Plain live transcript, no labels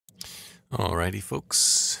Alrighty,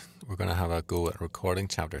 folks, we're going to have a go at recording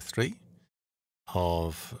chapter 3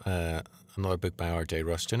 of another book by R.J.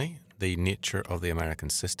 Rushdoony, The Nature of the American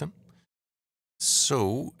System.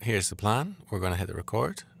 So, here's the plan. We're going to hit the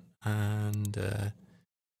record and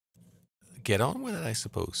get on with it, I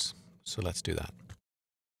suppose. So, let's do that.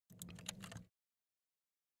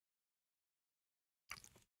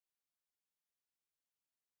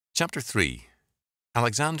 Chapter 3,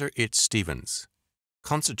 Alexander H. Stephens,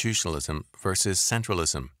 Constitutionalism versus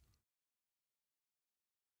Centralism.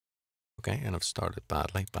 Okay, and I've started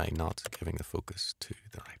badly by not giving the focus to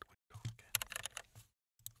the right window.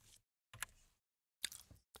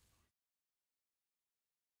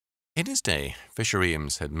 In his day, Fisher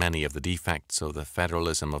Ames had many of the defects of the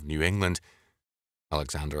federalism of New England.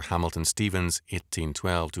 Alexander Hamilton Stephens,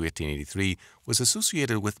 1812 to 1883, was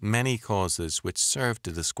associated with many causes which served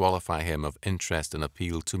to disqualify him of interest and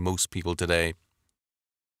appeal to most people today.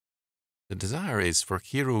 The desire is for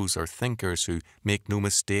heroes or thinkers who make no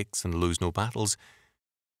mistakes and lose no battles.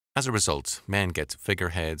 As a result, men get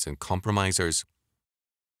figureheads and compromisers.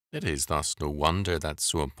 It is thus no wonder that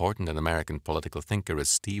so important an American political thinker as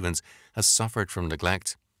Stephens has suffered from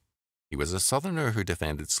neglect. He was a Southerner who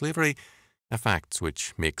defended slavery, a fact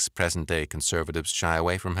which makes present-day conservatives shy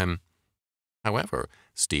away from him. However,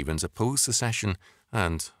 Stephens opposed secession,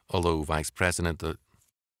 and although Vice President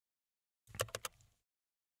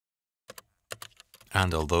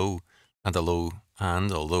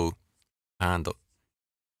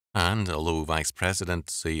although Vice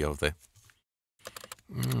Presidency of the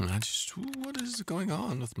what is going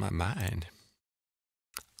on with my mind?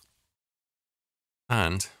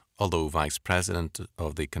 And although Vice President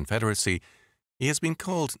of the Confederacy, he has been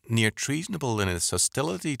called near treasonable in his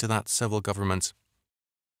hostility to that civil government.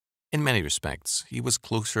 In many respects, he was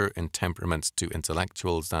closer in temperament to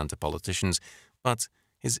intellectuals than to politicians, but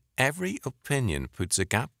his every opinion puts a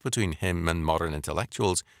gap between him and modern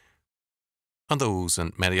intellectuals. On those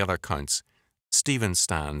and many other counts, Stephens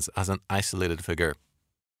stands as an isolated figure.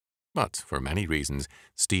 But for many reasons,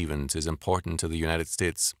 Stephens is important to the United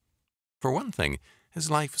States. For one thing,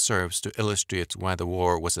 his life serves to illustrate why the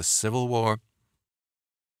war was a civil war.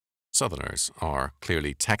 Southerners are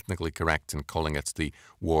clearly technically correct in calling it the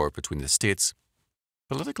war between the states.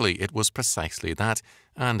 Politically, it was precisely that,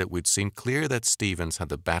 and it would seem clear that Stephens had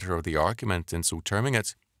the better of the argument in so terming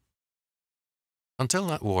it. Until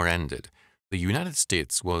that war ended, the United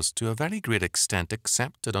States was to a very great extent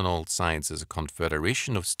accepted on all sides as a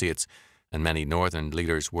confederation of states, and many Northern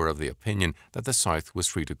leaders were of the opinion that the South was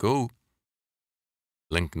free to go.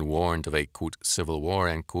 Lincoln warned of a, quote, civil war,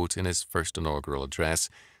 end quote, in his first inaugural address,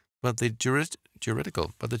 but the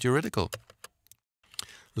juridical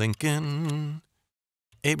Lincoln,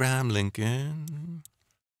 Abraham Lincoln,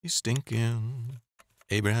 he's stinking,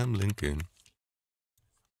 Abraham Lincoln.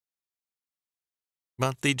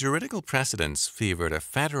 But the juridical precedents favoured a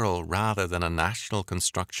federal rather than a national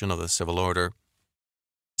construction of the civil order.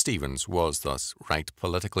 Stephens was thus right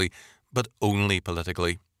politically, but only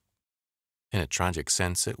politically. In a tragic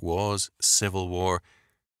sense, it was civil war.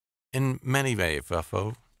 In many ways,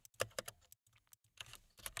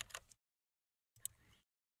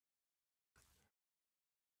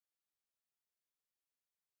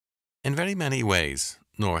 In very many ways,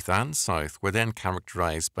 North and South were then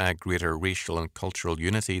characterized by a greater racial and cultural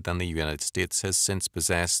unity than the United States has since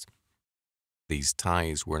possessed. These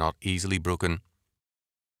ties were not easily broken.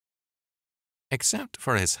 Except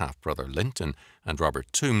for his half-brother Linton and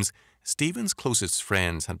Robert Toombs, Stephens' closest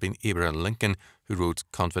friends had been Abraham Lincoln, who wrote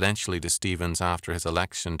confidentially to Stephens after his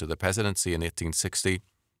election to the presidency in 1860.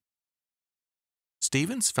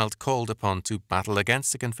 Stephens felt called upon to battle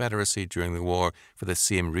against the Confederacy during the war for the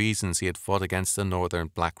same reasons he had fought against the Northern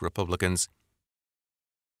Black Republicans.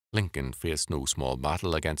 Lincoln faced no small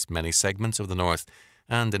battle against many segments of the North,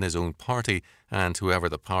 and in his own party, and whoever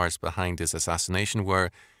the powers behind his assassination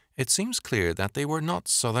were, it seems clear that they were not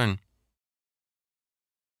Southern.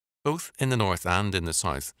 Both in the North and in the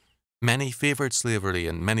South, many favoured slavery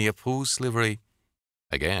and many opposed slavery.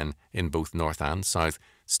 Again, in both North and South,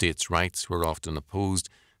 states' rights were often opposed,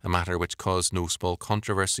 a matter which caused no small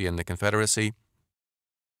controversy in the Confederacy.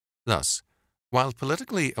 Thus, while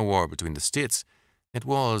politically a war between the states, it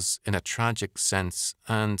was, in a tragic sense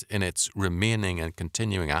and in its remaining and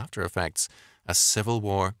continuing after-effects, a civil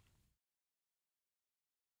war.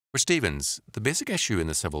 For Stephens, the basic issue in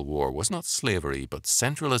the Civil War was not slavery but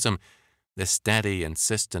centralism, the steady,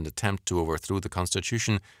 insistent attempt to overthrow the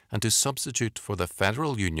Constitution and to substitute for the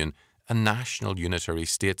federal union a national unitary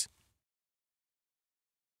state.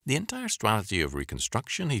 The entire strategy of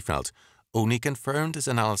Reconstruction, he felt, only confirmed his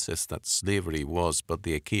analysis that slavery was but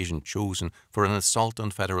the occasion chosen for an assault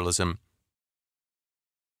on federalism.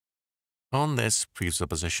 On this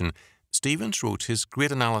presupposition, Stevens wrote his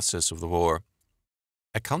great analysis of the war,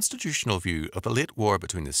 a constitutional view of the late war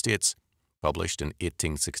between the states, published in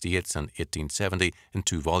 1868 and 1870 in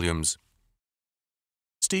 2 volumes.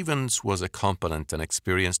 Stevens was a competent and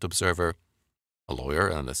experienced observer. A lawyer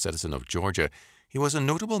and a citizen of Georgia, he was a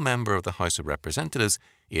notable member of the House of Representatives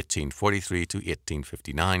 1843 to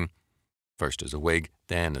 1859, first as a Whig,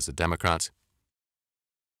 then as a Democrat.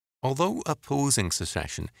 Although opposing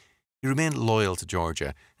secession, he remained loyal to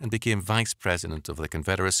Georgia and became Vice President of the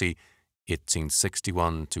Confederacy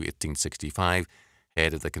 1861 to 1865,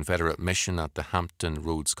 head of the Confederate mission at the Hampton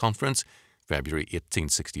Roads Conference, February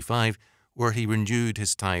 1865, where he renewed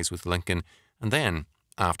his ties with Lincoln, and then,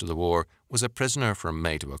 after the war, was a prisoner from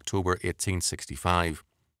May to October 1865.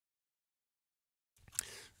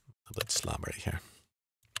 A bit slobbery here.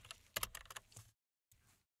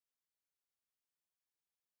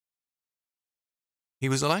 He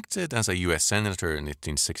was elected as a U.S. Senator in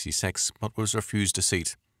 1866, but was refused a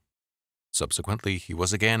seat. Subsequently, he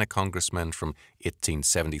was again a congressman from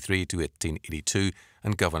 1873 to 1882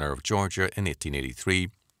 and governor of Georgia in 1883.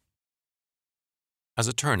 As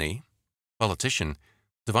attorney, politician,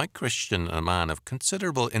 devout Christian and a man of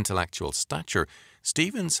considerable intellectual stature,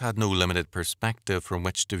 Stevens had no limited perspective from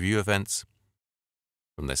which to view events.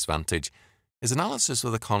 From this vantage, his analysis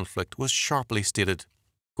of the conflict was sharply stated,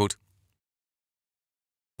 quote,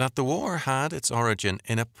 that the war had its origin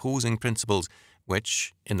in opposing principles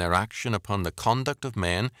which, in their action upon the conduct of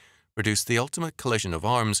men, produced the ultimate collision of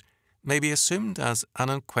arms, may be assumed as an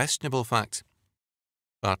unquestionable fact.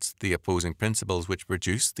 But the opposing principles which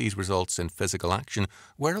produced these results in physical action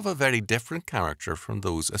were of a very different character from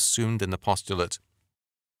those assumed in the postulate.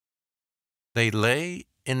 They lay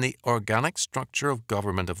in the organic structure of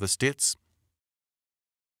government of the states.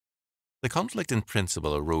 The conflict in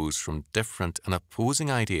principle arose from different and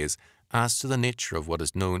opposing ideas as to the nature of what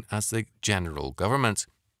is known as the general government.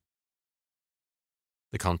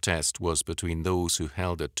 The contest was between those who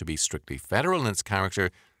held it to be strictly federal in its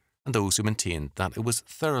character and those who maintained that it was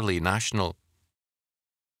thoroughly national.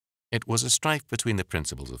 It was a strife between the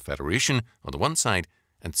principles of federation on the one side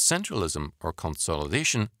and centralism or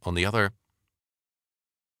consolidation on the other.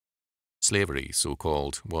 Slavery, so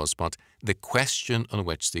called, was but the question on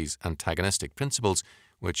which these antagonistic principles,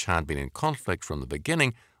 which had been in conflict from the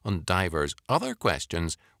beginning on divers other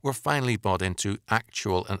questions, were finally brought into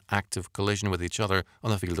actual and active collision with each other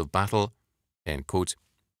on the field of battle. End quote.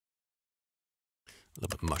 A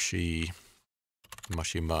little bit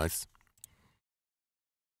mushy mouth.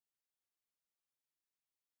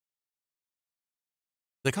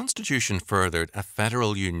 The Constitution furthered a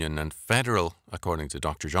federal union, and federal, according to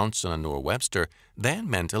Dr. Johnson and Noah Webster, then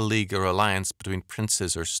meant a league or alliance between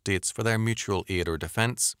princes or states for their mutual aid or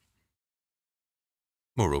defence.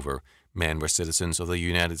 Moreover, men were citizens of the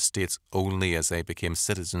United States only as they became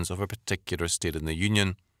citizens of a particular state in the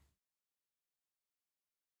Union.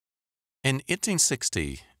 In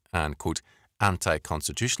 1860, an, quote,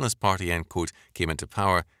 anti-constitutionalist party, end quote, came into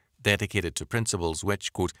power, dedicated to principles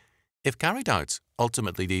which, quote, if carried out,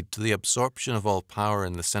 ultimately lead to the absorption of all power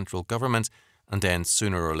in the central government and end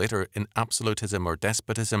sooner or later in absolutism or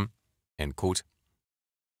despotism, end quote.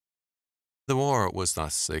 The war was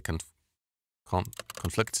thus a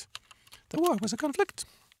conflict. The war was a conflict.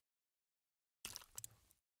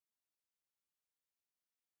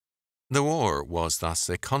 The war was thus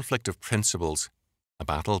a conflict of principles, a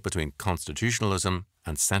battle between constitutionalism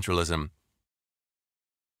and centralism.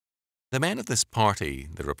 The men of this party,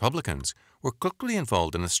 the Republicans, were quickly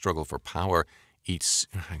involved in a struggle for power.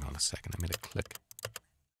 Hang on a second, I made a click.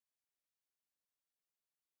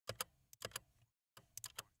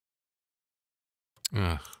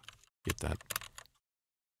 Get that.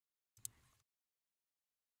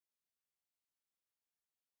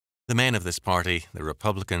 The men of this party, the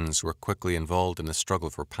Republicans, were quickly involved in a struggle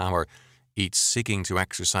for power, each seeking to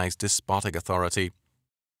exercise despotic authority.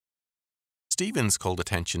 Stevens called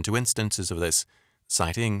attention to instances of this,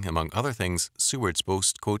 citing, among other things, Seward's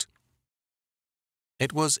boast, quote,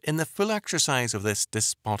 it was in the full exercise of this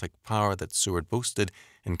despotic power that Seward boasted,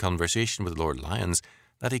 in conversation with Lord Lyons,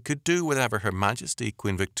 that he could do whatever Her Majesty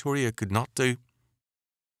Queen Victoria could not do.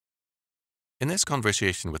 In this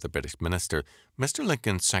conversation with the British minister, Mr.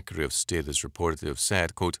 Lincoln's Secretary of State is reported to have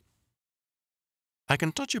said, quote, I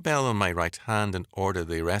can touch a bell on my right hand and order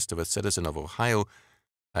the arrest of a citizen of Ohio.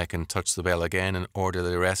 I can touch the bell again and order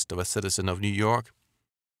the arrest of a citizen of New York.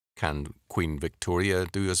 Can Queen Victoria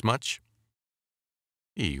do as much?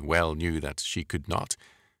 He well knew that she could not.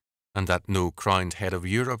 and that no crowned head of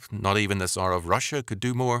Europe, not even the Tsar of Russia, could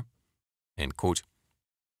do more. End quote.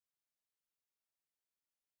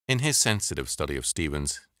 In his sensitive study of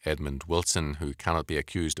Stevens, Edmund Wilson, who cannot be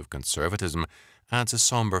accused of conservatism, adds a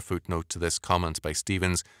sombre footnote to this comment by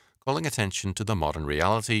Stevens, calling attention to the modern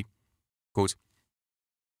reality. Quote,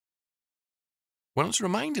 "When I was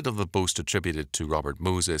reminded of the boast attributed to Robert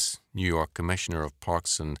Moses, New York Commissioner of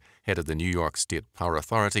Parks and head of the New York State Power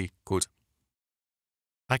Authority, quote,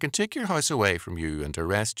 I can take your house away from you and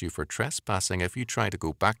arrest you for trespassing if you try to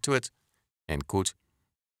go back to it." End quote.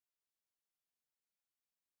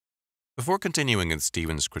 Before continuing in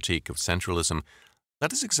Stevens' critique of centralism,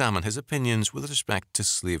 let us examine his opinions with respect to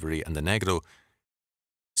slavery and the Negro.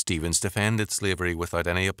 Stevens defended slavery without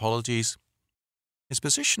any apologies. His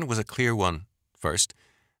position was a clear one. First,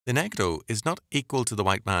 the Negro is not equal to the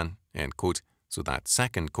white man, end quote, so that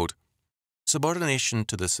second, quote, subordination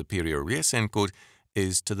to the superior race, end quote,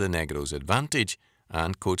 is to the Negro's advantage,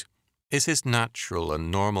 and, quote, is his natural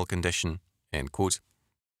and normal condition, end quote.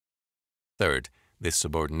 Third, this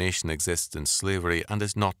subordination exists in slavery and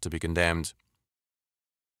is not to be condemned.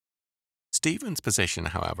 Stevens' position,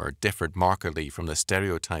 however, differed markedly from the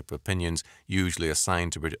stereotype opinions usually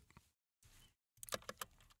assigned to...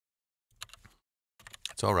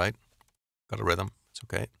 It's all right. Got a rhythm. It's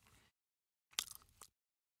okay.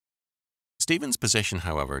 Stevens' position,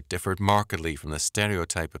 however, differed markedly from the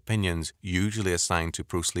stereotype opinions usually assigned to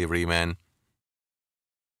pro-slavery men.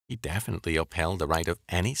 He definitely upheld the right of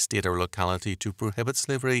any state or locality to prohibit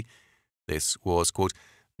slavery. This was, quote,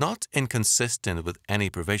 not inconsistent with any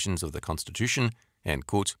provisions of the Constitution, end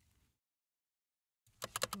quote.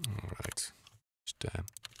 All right. Just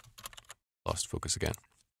lost focus again.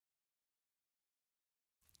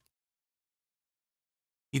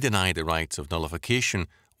 He denied the rights of nullification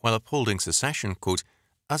while upholding secession, quote,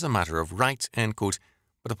 as a matter of right, end quote,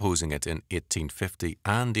 but opposing it in 1850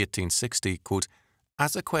 and 1860, quote,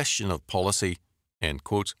 as a question of policy, end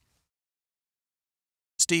quote.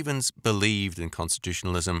 Stevens believed in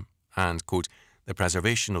constitutionalism and, quote, the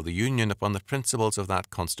preservation of the Union upon the principles of that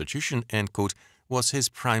Constitution, end quote, was his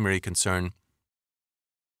primary concern.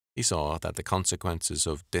 He saw that the consequences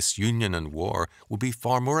of disunion and war would be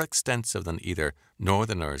far more extensive than either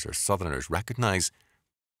Northerners or Southerners recognize.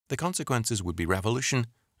 The consequences would be revolution,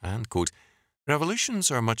 and, quote,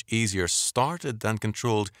 revolutions are much easier started than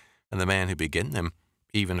controlled, and the men who begin them,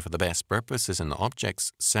 even for the best purposes and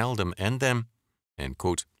objects, seldom end them, end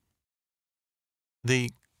quote.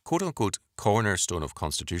 The quote-unquote cornerstone of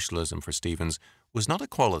constitutionalism for Stevens was not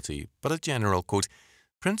equality, but a general, quote,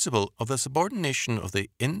 principle of the subordination of the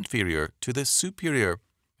inferior to the superior,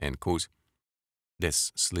 end quote.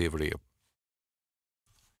 This slavery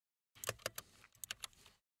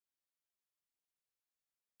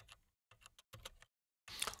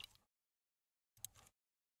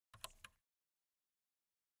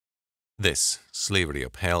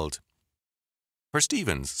upheld. For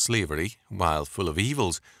Stevens, slavery, while full of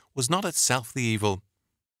evils, was not itself the evil.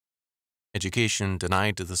 Education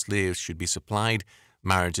denied to the slaves should be supplied,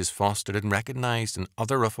 marriages fostered and recognized, and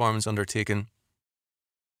other reforms undertaken.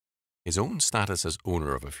 His own status as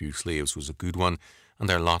owner of a few slaves was a good one, and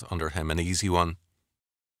their lot under him an easy one.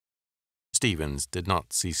 Stevens did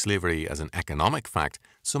not see slavery as an economic fact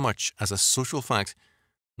so much as a social fact,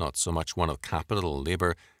 not so much one of capital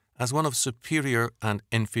labour as one of superior and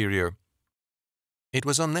inferior. It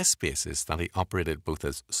was on this basis that he operated both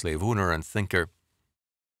as slave owner and thinker.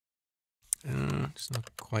 It's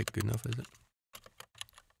not quite good enough, is it?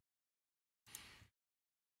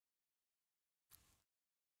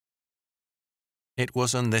 It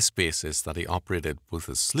was on this basis that he operated both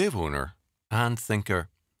as slave owner and thinker.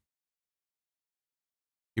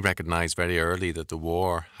 He recognized very early that the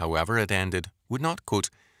war, however it ended, would not, quote,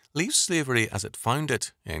 leave slavery as it found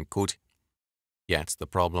it, end quote. Yet the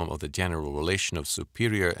problem of the general relation of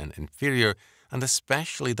superior and inferior, and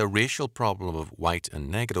especially the racial problem of white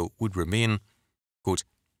and negro, would remain, quote,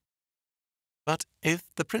 but if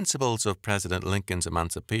the principles of President Lincoln's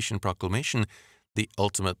Emancipation Proclamation, the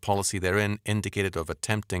ultimate policy therein indicated of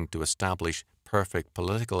attempting to establish perfect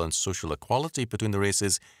political and social equality between the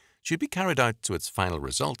races, should be carried out to its final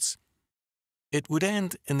results, it would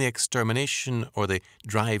end in the extermination or the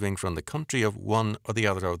driving from the country of one or the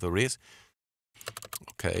other of the race.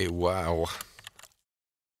 Okay, wow.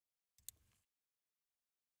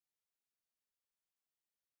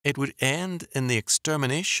 It would end in the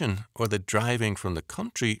extermination or the driving from the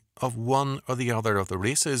country of one or the other of the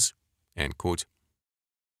races, end quote.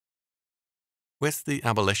 With the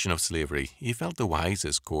abolition of slavery, he felt the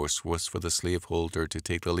wisest course was for the slaveholder to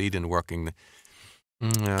take the lead in working La,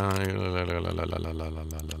 la, la, la, la, la, la, la,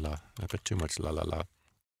 la, la. A bit too much la la la.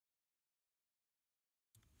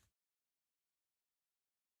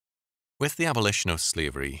 With the abolition of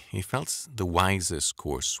slavery, he felt the wisest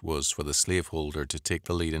course was for the slaveholder to take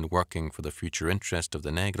the lead in working for the future interest of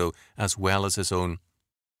the Negro as well as his own.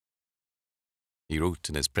 He wrote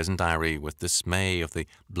in his prison diary with dismay of the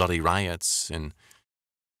bloody riots in...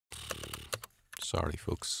 Sorry,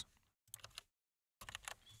 folks.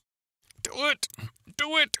 Do it!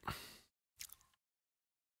 Do it!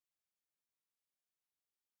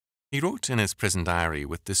 He wrote in his prison diary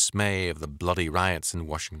with dismay of the bloody riots in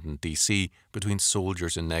Washington, D.C. between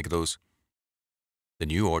soldiers and Negroes. The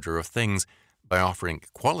new order of things, by offering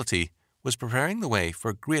equality, was preparing the way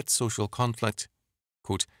for great social conflict.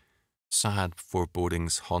 Quote, sad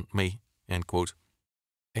forebodings haunt me, end quote.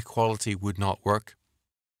 Equality would not work.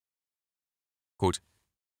 Quote,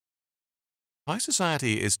 how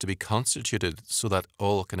society is to be constituted so that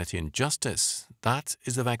all can attain justice, that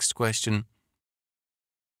is the vexed question.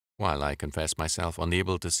 While I confess myself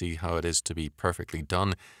unable to see how it is to be perfectly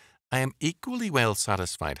done, I am equally well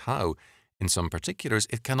satisfied how, in some particulars,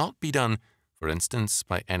 it cannot be done, for instance,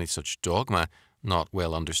 by any such dogma, not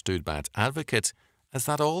well understood by its advocates, as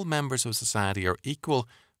that all members of society are equal,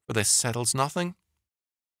 for this settles nothing.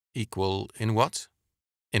 Equal in what?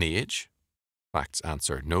 In age? Facts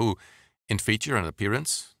answer no. In feature and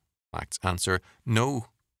appearance? Facts answer no.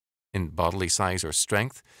 In bodily size or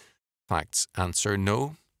strength? Facts answer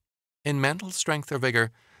no. In mental strength or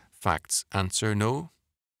vigour? Facts answer no.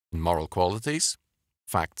 In moral qualities?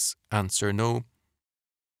 Facts answer no.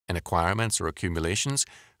 In acquirements or accumulations?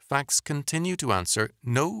 Facts continue to answer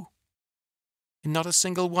no. In not a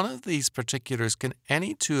single one of these particulars can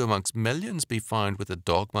any two amongst millions be found with the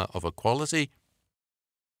dogma of equality.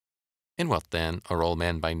 In what, then, are all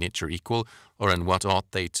men by nature equal, or in what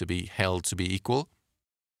ought they to be held to be equal?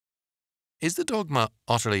 Is the dogma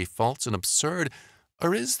utterly false and absurd,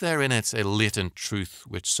 or is there in it a latent truth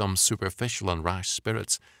which some superficial and rash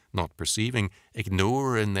spirits, not perceiving,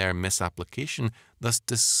 ignore in their misapplication, thus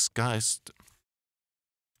disguised?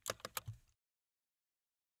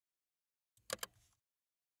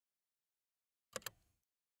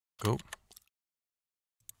 Go.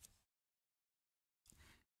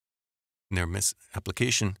 In their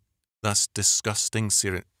misapplication, thus disgusting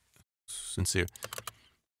sincere.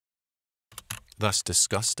 Thus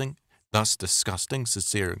disgusting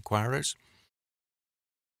sincere inquirers.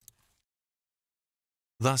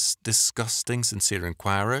 Thus disgusting sincere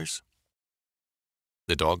inquirers.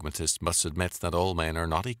 The dogmatist must admit that all men are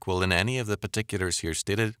not equal in any of the particulars here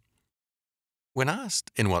stated. When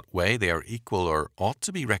asked in what way they are equal or ought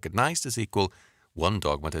to be recognized as equal, one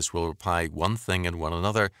dogmatist will reply one thing and one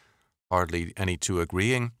another, hardly any two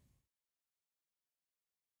agreeing.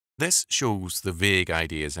 This shows the vague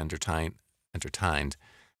ideas entertained.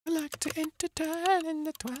 I like to entertain in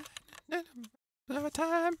the twine of a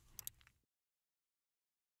time.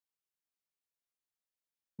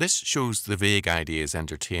 This shows the vague ideas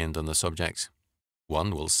entertained on the subject.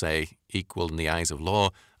 One will say equal in the eyes of law,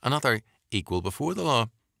 another equal before the law,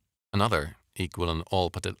 another equal in all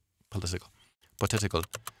political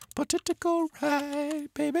right,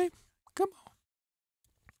 baby, come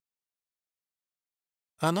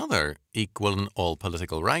on. Another equal in all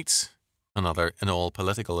political rights, another in all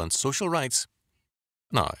political and social rights.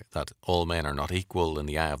 Now, that all men are not equal in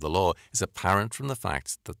the eye of the law is apparent from the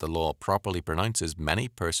fact that the law properly pronounces many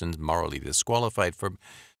persons morally disqualified for...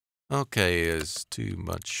 Okay, is too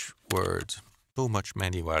much words. Too much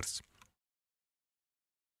many words.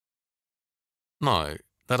 Now,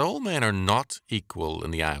 that all men are not equal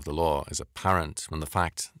in the eye of the law is apparent from the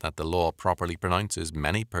fact that the law properly pronounces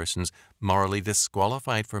many persons morally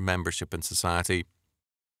disqualified for membership in society.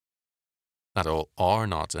 That all are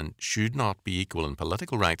not and should not be equal in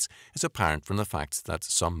political rights is apparent from the fact that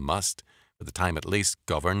some must, for the time at least,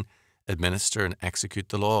 govern, administer and execute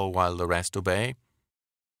the law while the rest obey.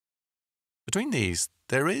 Between these,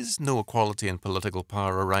 there is no equality in political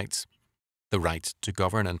power or rights. The right to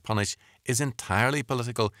govern and punish is entirely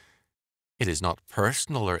political. It is not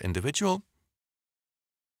personal or individual.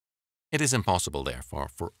 It is impossible, therefore,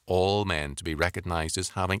 for all men to be recognized as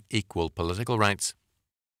having equal political rights.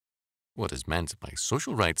 What is meant by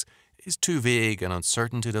social rights is too vague and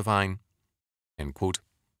uncertain to define. End quote.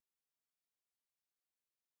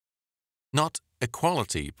 Not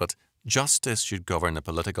equality, but justice should govern the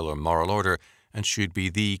political or moral order and should be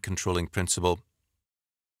the controlling principle.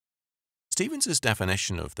 Stevens's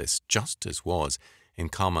definition of this justice was, in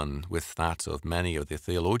common with that of many of the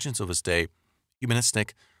theologians of his day,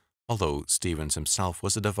 humanistic, although Stevens himself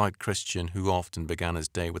was a devout Christian who often began his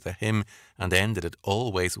day with a hymn and ended it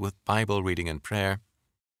always with Bible reading and prayer.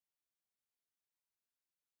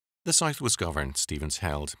 The South was governed, Stevens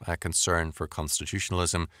held, by a concern for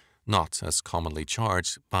constitutionalism, not, as commonly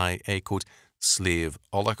charged, by a, quote, slave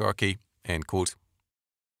oligarchy, end quote.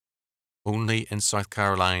 Only in South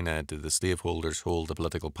Carolina did the slaveholders hold the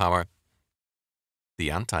political power.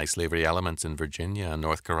 The anti-slavery elements in Virginia and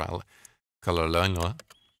North Carolina,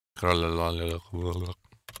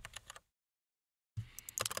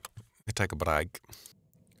 take a break.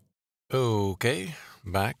 Okay,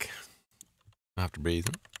 back after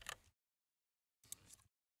breathing.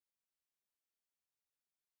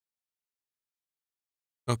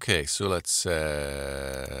 Okay, so let's,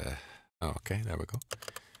 okay, there we go.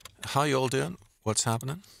 How you all doing? What's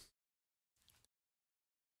happening?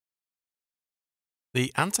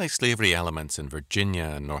 The anti-slavery elements in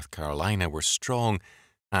Virginia and North Carolina were strong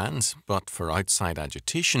and, but for outside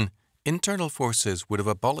agitation, internal forces would have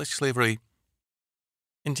abolished slavery.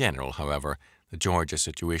 In general, however, the Georgia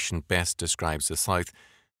situation best describes the South,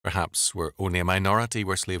 perhaps where only a minority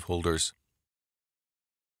were slaveholders.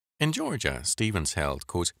 In Georgia, Stevens held,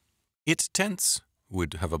 quote, 8/10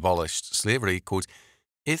 would have abolished slavery, quote,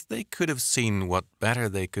 if they could have seen what better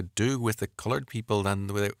they could do with the coloured people than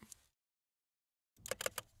with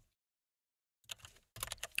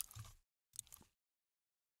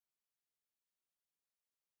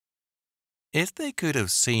if they could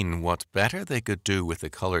have seen what better they could do with the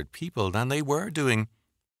coloured people than they were doing,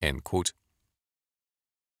 end quote.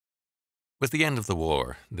 With the end of the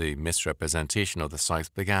war, the misrepresentation of the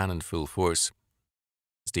South began in full force.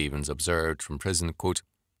 Stevens observed from prison, quote,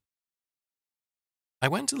 I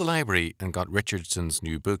went to the library and got Richardson's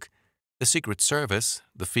new book, The Secret Service,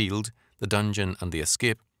 The Field, The Dungeon and The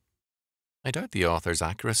Escape. I doubt the author's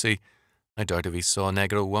accuracy. I doubt if he saw a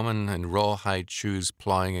Negro woman in rawhide shoes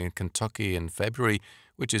ploughing in Kentucky in February,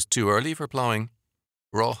 which is too early for ploughing.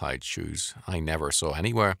 Rawhide shoes I never saw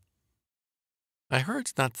anywhere. I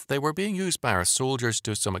heard that they were being used by our soldiers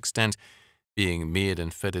to some extent, being made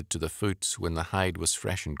and fitted to the foot when the hide was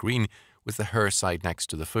fresh and green, with the hair side next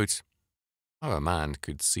to the foot. How a man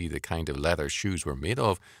could see the kind of leather shoes were made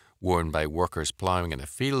of, worn by workers ploughing in a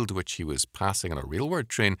field which he was passing on a railway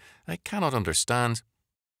train, I cannot understand.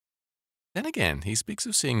 Then again, he speaks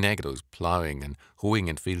of seeing Negroes ploughing and hoeing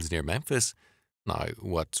in fields near Memphis. Now,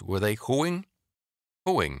 what were they hoeing?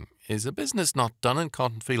 Hoeing is a business not done in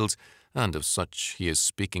cotton fields, and of such he is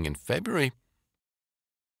speaking in February.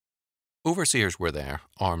 Overseers were there,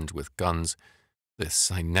 armed with guns. This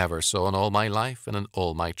I never saw in all my life and in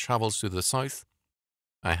all my travels through the South.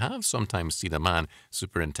 I have sometimes seen a man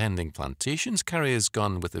superintending plantations carry his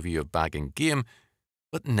gun with the view of bagging game,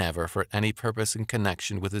 but never for any purpose in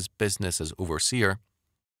connection with his business as overseer.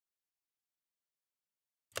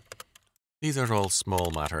 These are all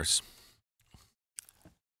small matters.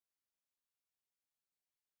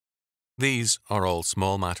 These are all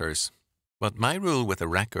small matters. But my rule with a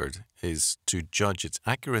record is to judge its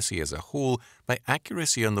accuracy as a whole by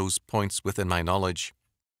accuracy on those points within my knowledge.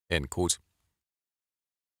 End quote.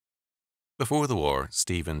 Before the war,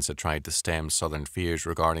 Stevens had tried to stem Southern fears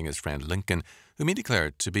regarding his friend Lincoln, whom he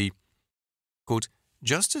declared to be, quote,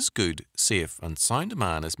 just as good, safe, and sound a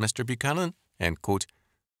man as Mr. Buchanan, end quote,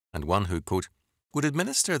 and one who, quote, would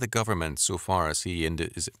administer the government so far as he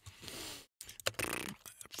is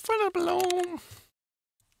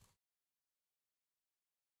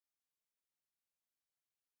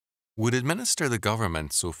would administer the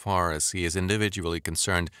government so far as he is individually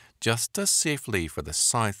concerned just as safely for the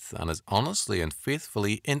South and as honestly and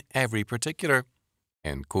faithfully in every particular,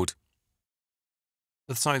 end quote.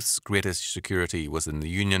 The South's greatest security was in the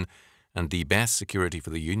Union, and the best security for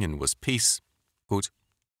the Union was peace. Quote,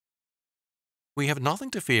 we have nothing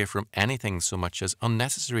to fear from anything so much as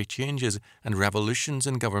unnecessary changes and revolutions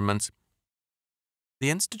in government. The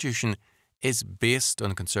institution is based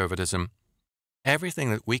on conservatism. Everything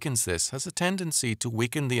that weakens this has a tendency to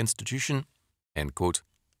weaken the institution, end quote.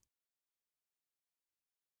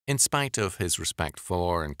 In spite of his respect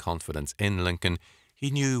for and confidence in Lincoln, he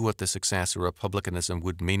knew what the success of republicanism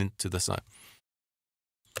would mean to the South.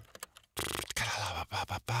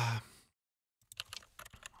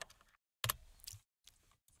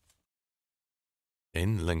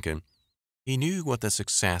 In Lincoln, he knew what the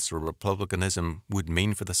success of republicanism would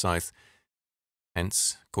mean for the South.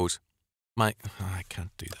 Hence, quote, I can't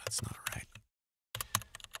do that, it's not right.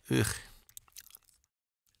 Ugh.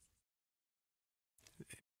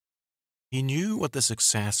 He knew what the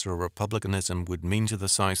success of republicanism would mean to the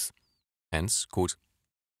South. Hence, quote,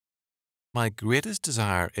 My greatest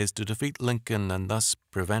desire is to defeat Lincoln and thus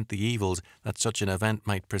prevent the evils that such an event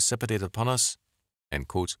might precipitate upon us." End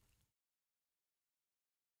quote.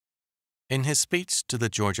 In his speech to the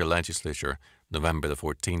Georgia legislature, November the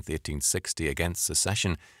 14th, 1860, against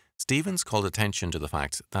secession, Stevens called attention to the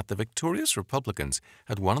fact that the victorious Republicans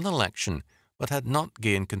had won an election but had not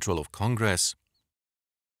gained control of Congress.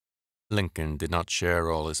 Lincoln did not share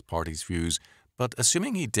all his party's views, but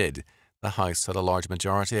assuming he did, the House had a large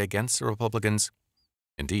majority against the Republicans.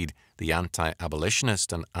 Indeed, the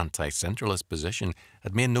anti-abolitionist and anti-centralist position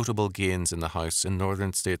had made notable gains in the House in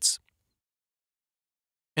northern states.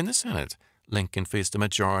 In the Senate, Lincoln faced a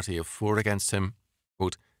majority of 4 against him.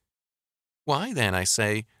 Quote, "Why, then, I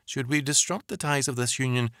say, should we disrupt the ties of this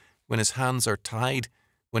union when his hands are tied,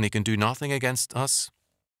 when he can do nothing against us?"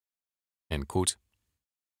 End quote.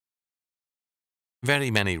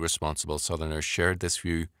 Very many responsible Southerners shared this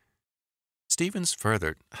view. Stevens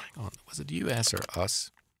further, hang on, was it US or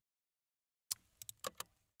us?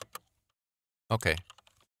 Okay.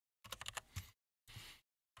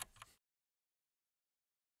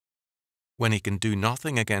 When he can do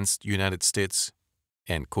nothing against United States,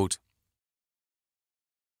 end quote.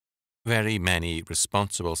 Very many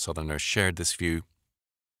responsible Southerners shared this view.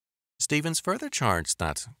 Stevens further charged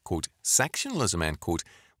that, quote, "sectionalism," end quote,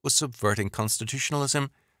 was subverting constitutionalism,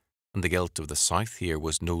 and the guilt of the South here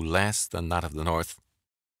was no less than that of the North.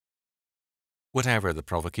 Whatever the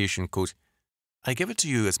provocation, quote, "I give it to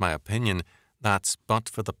you as my opinion that, but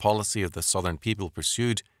for the policy of the Southern people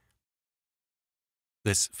pursued,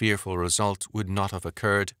 this fearful result would not have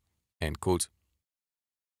occurred," end quote.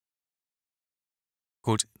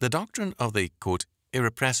 Quote, "The doctrine of the, quote,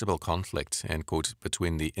 irrepressible conflict," end quote,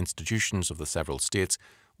 between the institutions of the several states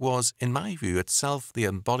was, in my view, itself the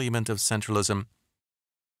embodiment of centralism.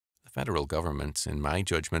 The federal government, in my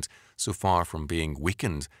judgment, so far from being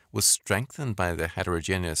weakened, was strengthened by the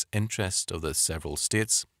heterogeneous interest of the several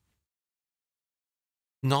states.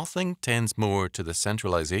 Nothing tends more to the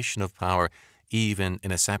centralization of power, even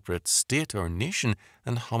in a separate state or nation,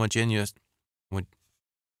 than homogeneousness.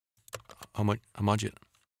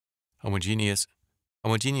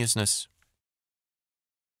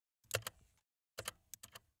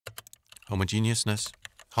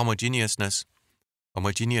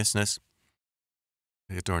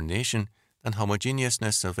 Or nation, than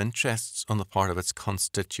homogeneousness of interests on the part of its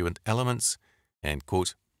constituent elements. End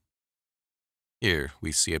quote. Here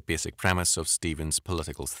we see a basic premise of Stevens'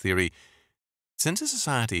 political theory. Since a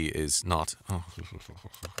society is not... hard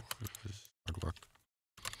work.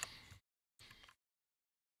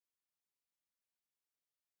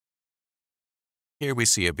 Here we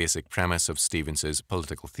see a basic premise of Stevens'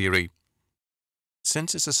 political theory.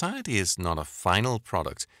 Since a society is not a final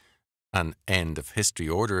product, an end of history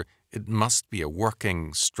order, it must be a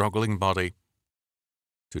working, struggling body.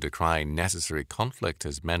 To decry necessary conflict,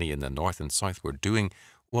 as many in the North and South were doing,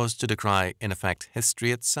 was to decry, in effect,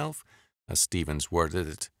 history itself, as Stevens worded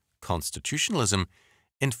it, constitutionalism,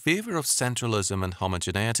 in favour of centralism and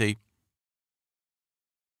homogeneity.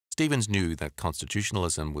 Stevens knew that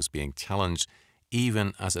constitutionalism was being challenged,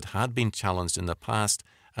 even as it had been challenged in the past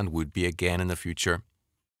and would be again in the future.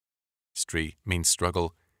 History means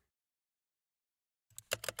struggle.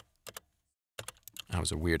 That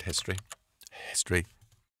was a weird history. History.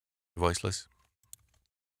 Voiceless.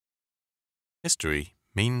 History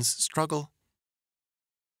means struggle.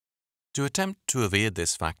 To attempt to evade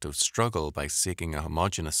this fact of struggle by seeking a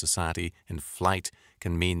homogeneous society in flight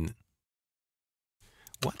can mean...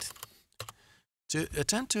 What? To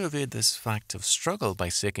attempt to evade this fact of struggle by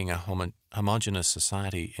seeking a homogeneous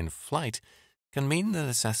society in flight can mean the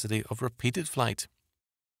necessity of repeated flight.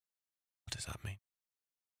 What does that mean?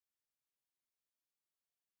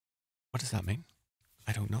 What does that mean?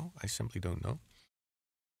 I don't know. I simply don't know.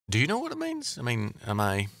 Do you know what it means? I mean, am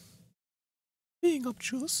I being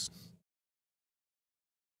obtuse?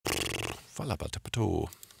 Falabatapato.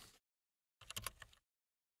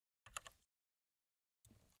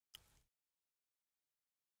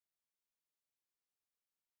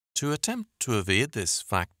 To attempt to evade this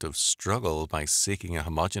fact of struggle by seeking a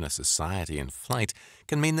homogeneous society in flight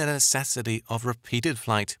can mean the necessity of repeated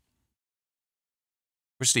flight.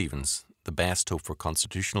 For Stevens, the best hope for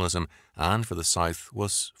constitutionalism and for the South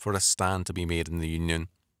was for a stand to be made in the Union.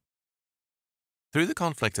 Through the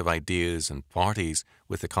conflict of ideas and parties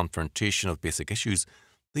with the confrontation of basic issues,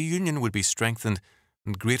 the Union would be strengthened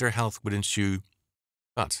and greater health would ensue.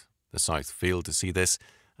 But the South failed to see this,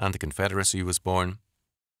 and the Confederacy was born.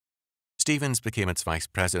 Stevens became its vice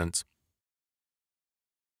president.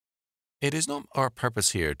 It is not our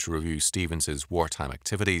purpose here to review Stevens's wartime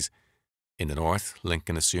activities. In the North,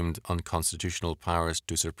 Lincoln assumed unconstitutional powers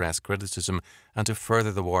to suppress criticism and to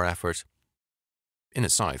further the war effort. In the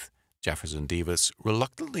South, Jefferson Davis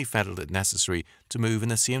reluctantly felt it necessary to move in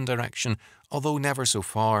the same direction, although never so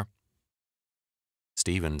far.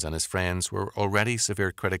 Stevens and his friends were already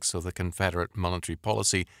severe critics of the Confederate monetary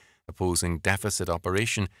policy, opposing deficit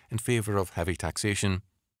operation in favour of heavy taxation.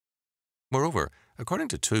 Moreover, according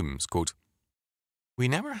to Toombs, quote, "We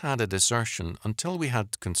never had a desertion until we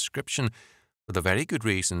had conscription, for the very good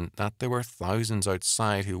reason that there were thousands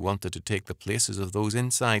outside who wanted to take the places of those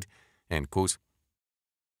inside." End quote.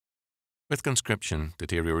 With conscription,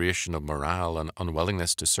 deterioration of morale and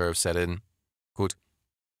unwillingness to serve set in. Quote,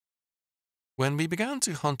 "When we began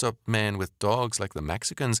to hunt up men with dogs like the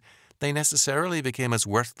Mexicans, they necessarily became as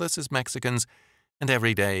worthless as Mexicans, and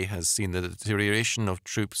every day has seen the deterioration of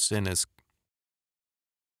troops in as..."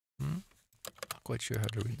 Not quite sure how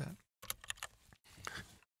to read that.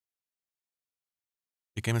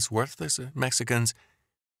 "Became as worthless as Mexicans,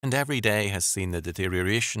 and every day has seen the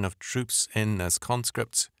deterioration of troops in as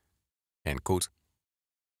conscripts." End quote.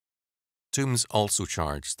 Toombs also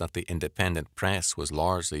charged that the independent press was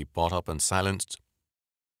largely bought up and silenced.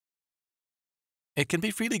 It can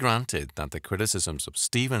be freely granted that the criticisms of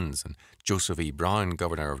Stevens and Joseph E. Brown,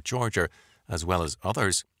 governor of Georgia, as well as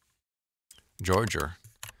others, Georgia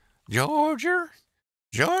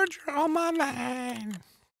on my mind,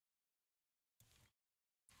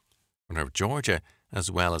 governor of Georgia,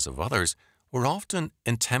 as well as of others, were often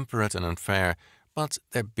intemperate and unfair, but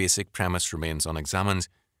their basic premise remains unexamined,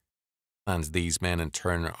 and these men in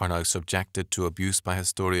turn are now subjected to abuse by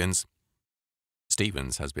historians.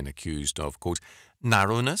 Stevens has been accused of, quote,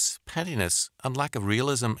 "narrowness, pettiness, and lack of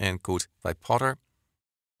realism," end quote, by Potter.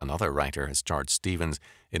 Another writer has charged Stevens,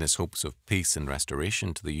 in his hopes of peace and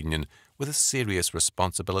restoration to the Union, with a serious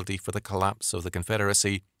responsibility for the collapse of the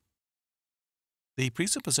Confederacy. The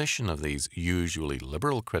presupposition of these usually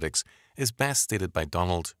liberal critics is best stated by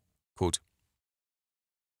Donald, quote,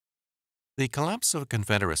 "The collapse of a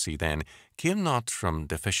Confederacy, then, came not from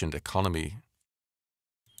deficient economy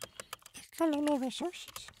resources.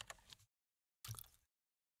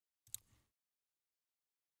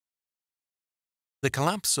 The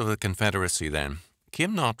collapse of the Confederacy, then,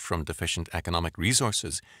 came not from deficient economic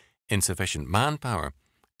resources, insufficient manpower,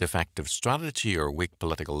 defective strategy, or weak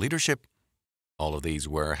political leadership. All of these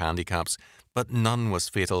were handicaps, but none was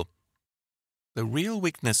fatal. The real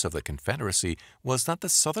weakness of the Confederacy was that the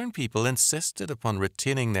Southern people insisted upon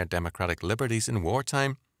retaining their democratic liberties in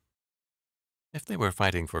wartime. If they were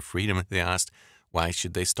fighting for freedom, they asked, why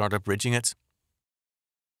should they start abridging it?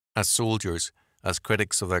 As soldiers, as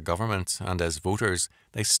critics of their government, and as voters,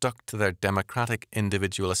 they stuck to their democratic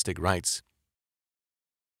individualistic rights.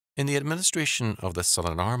 In the administration of the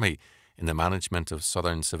Southern Army, in the management of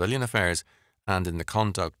Southern civilian affairs, and in the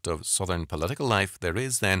conduct of Southern political life, there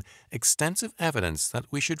is, then, extensive evidence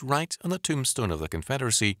that we should write on the tombstone of the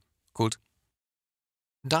Confederacy, quote,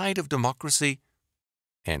 "died of democracy,"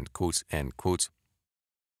 end quote, end quote.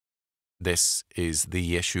 This is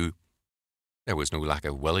the issue. There was no lack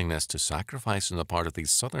of willingness to sacrifice on the part of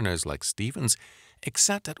these Southerners like Stevens,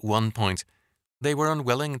 except at one point. They were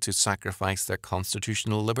unwilling to sacrifice their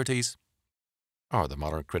constitutional liberties. Are the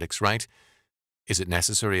modern critics right? Is it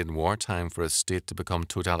necessary in wartime for a state to become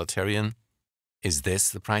totalitarian? Is this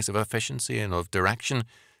the price of efficiency and of direction?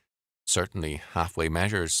 Certainly, halfway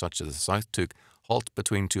measures such as the South took halt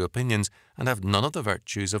between two opinions and have none of the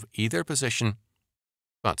virtues of either position.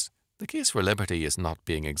 But the case for liberty is not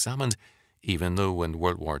being examined, even though in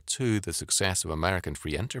World War II the success of American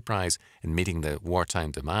free enterprise in meeting the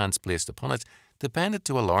wartime demands placed upon it depended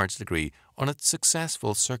to a large degree on its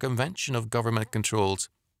successful circumvention of government controls.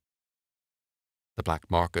 The black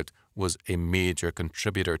market was a major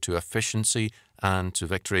contributor to efficiency and to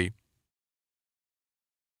victory.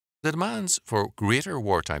 The demands for greater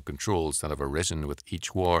wartime controls that have arisen with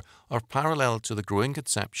each war are parallel to the growing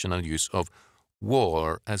conception and use of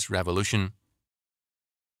war as revolution.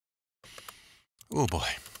 Oh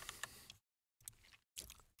boy.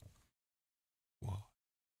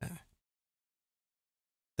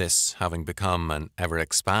 This having become an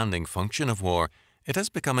ever-expanding function of war, it has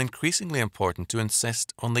become increasingly important to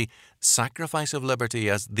insist on the sacrifice of liberty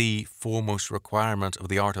as the foremost requirement of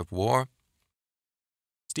the art of war.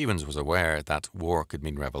 Stevens was aware that war could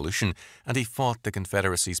mean revolution, and he fought the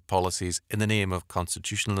Confederacy's policies in the name of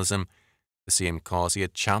constitutionalism, the same cause he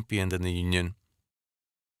had championed in the Union.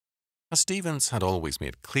 As Stevens had always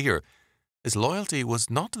made clear, his loyalty was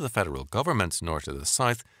not to the federal government nor to the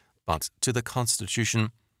South, but to the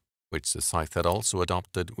Constitution, which the South had also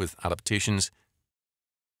adopted with adaptations.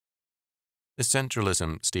 The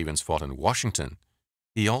centralism Stevens fought in Washington,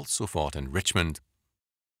 he also fought in Richmond.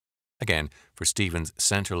 Again, for Stevens,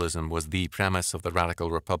 centralism was the premise of the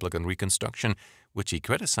radical Republican Reconstruction, which he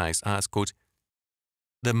criticised as, quote,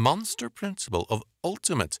 the monster principle of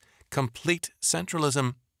ultimate, complete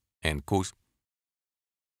centralism, end quote.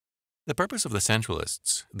 The purpose of the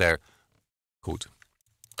centralists, their, quote,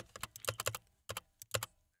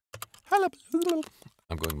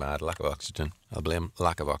 I'm going mad, lack of oxygen. I'll blame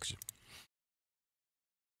lack of oxygen.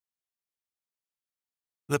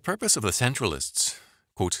 The purpose of the centralists,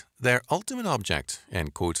 quote, their ultimate object,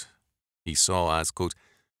 end quote, he saw as, quote,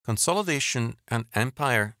 consolidation and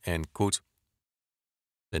empire, end quote.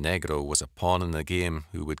 The Negro was a pawn in the game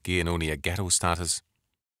who would gain only a ghetto status.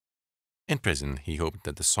 In prison, he hoped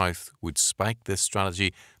that the South would spike this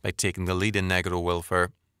strategy by taking the lead in Negro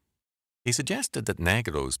welfare. He suggested that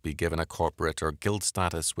Negroes be given a corporate or guild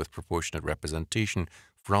status with proportionate representation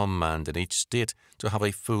from and in each state to have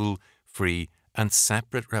a full, free, and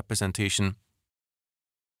separate representation.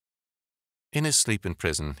 In his sleep in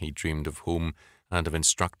prison, he dreamed of home and of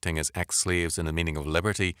instructing his ex-slaves in the meaning of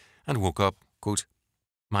liberty, and woke up, quote,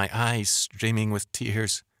 my eyes streaming with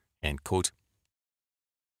tears, end quote.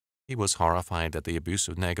 He was horrified at the abuse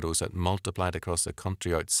of Negroes that multiplied across the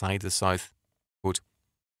country outside the South. Quote,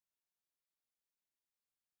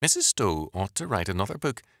 Mrs. Stowe ought to write another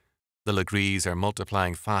book. The Legrees are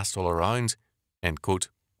multiplying fast all around, end quote.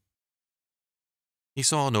 He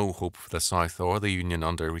saw no hope for the South or the Union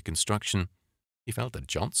under Reconstruction. He felt that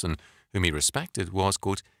Johnson, whom he respected, was,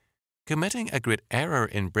 quote, committing a great error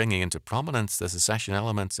in bringing into prominence the secession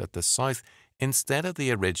elements at the South instead of the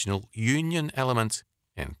original Union element,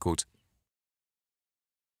 end quote.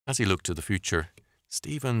 As he looked to the future,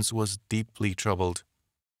 Stevens was deeply troubled.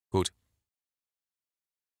 Quote,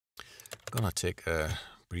 gonna take a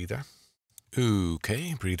breather.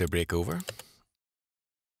 Okay, breather break over.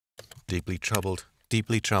 Deeply troubled.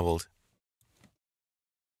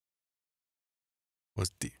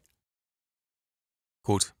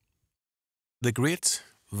 Quote, the great,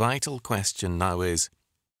 vital question now is,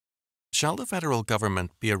 shall the federal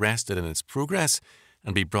government be arrested in its progress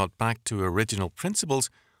and be brought back to original principles,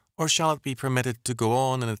 or shall it be permitted to go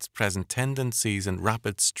on in its present tendencies and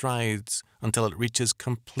rapid strides until it reaches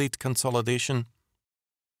complete consolidation?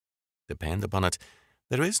 Depend upon it,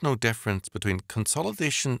 there is no difference between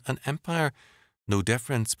consolidation and empire, no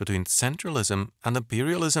difference between centralism and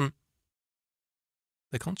imperialism.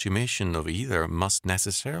 The consummation of either must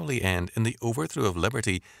necessarily end in the overthrow of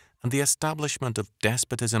liberty and the establishment of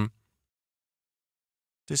despotism.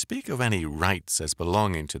 To speak of any rights as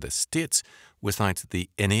belonging to the states without the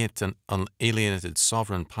innate and unalienated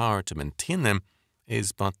sovereign power to maintain them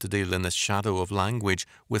is but to deal in the shadow of language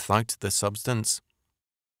without the substance.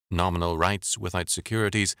 Nominal rights without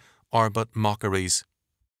securities are but mockeries.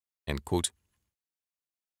 End quote.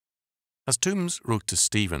 As Toombs wrote to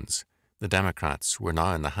Stevens, the Democrats were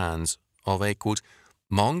now in the hands of a, quote,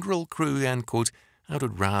 mongrel crew, end quote, and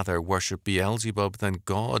would rather worship Beelzebub than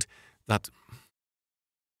God, that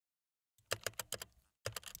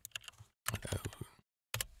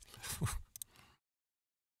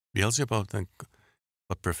Beelzebub than,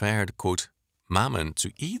 but preferred, quote, mammon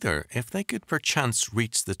to either if they could perchance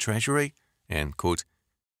reach the treasury, end quote.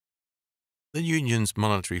 The Union's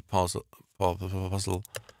monetary puzzle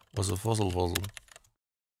was a puzzle.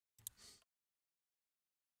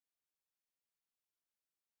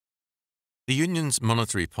 The Union's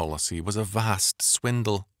monetary policy was a vast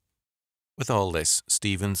swindle. With all this,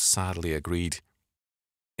 Stevens sadly agreed.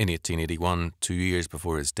 In 1881, 2 years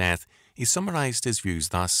before his death, he summarised his views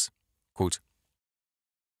thus, quote,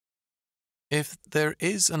 if there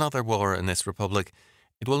is another war in this republic,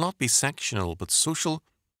 it will not be sectional but social.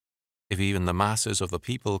 If even the masses of the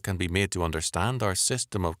people can be made to understand our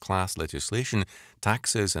system of class legislation,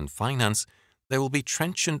 taxes and finance, there will be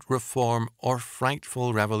trenchant reform or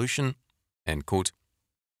frightful revolution. End quote.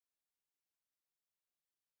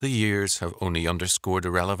 The years have only underscored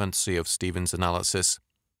the relevancy of Stevens' analysis.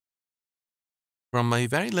 From a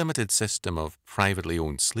very limited system of privately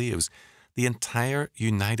owned slaves, the entire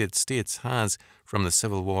United States has, from the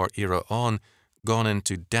Civil War era on, gone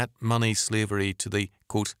into debt money slavery to the,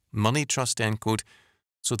 quote, money trust, end quote,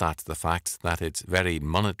 so that the fact that its very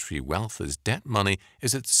monetary wealth is debt money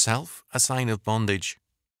is itself a sign of bondage.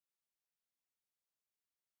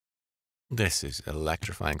 This is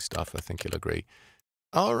electrifying stuff, I think you'll agree.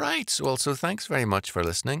 All right, well, so thanks very much for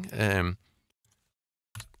listening.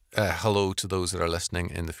 Hello to those that are listening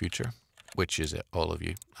in the future, which is all of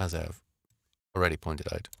you, as I've already pointed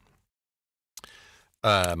out.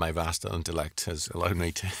 My vast intellect has allowed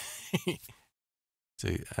me to,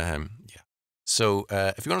 yeah. So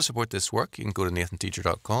if you want to support this work, you can go to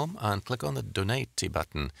nathanteacher.com and click on the donate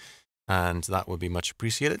button, and that would be much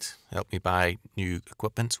appreciated. Help me buy new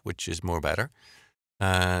equipment, which is more better,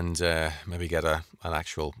 and maybe get an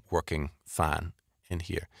actual working fan in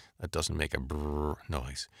here that doesn't make a brrr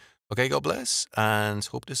noise. Okay, God bless, and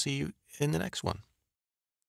hope to see you in the next one.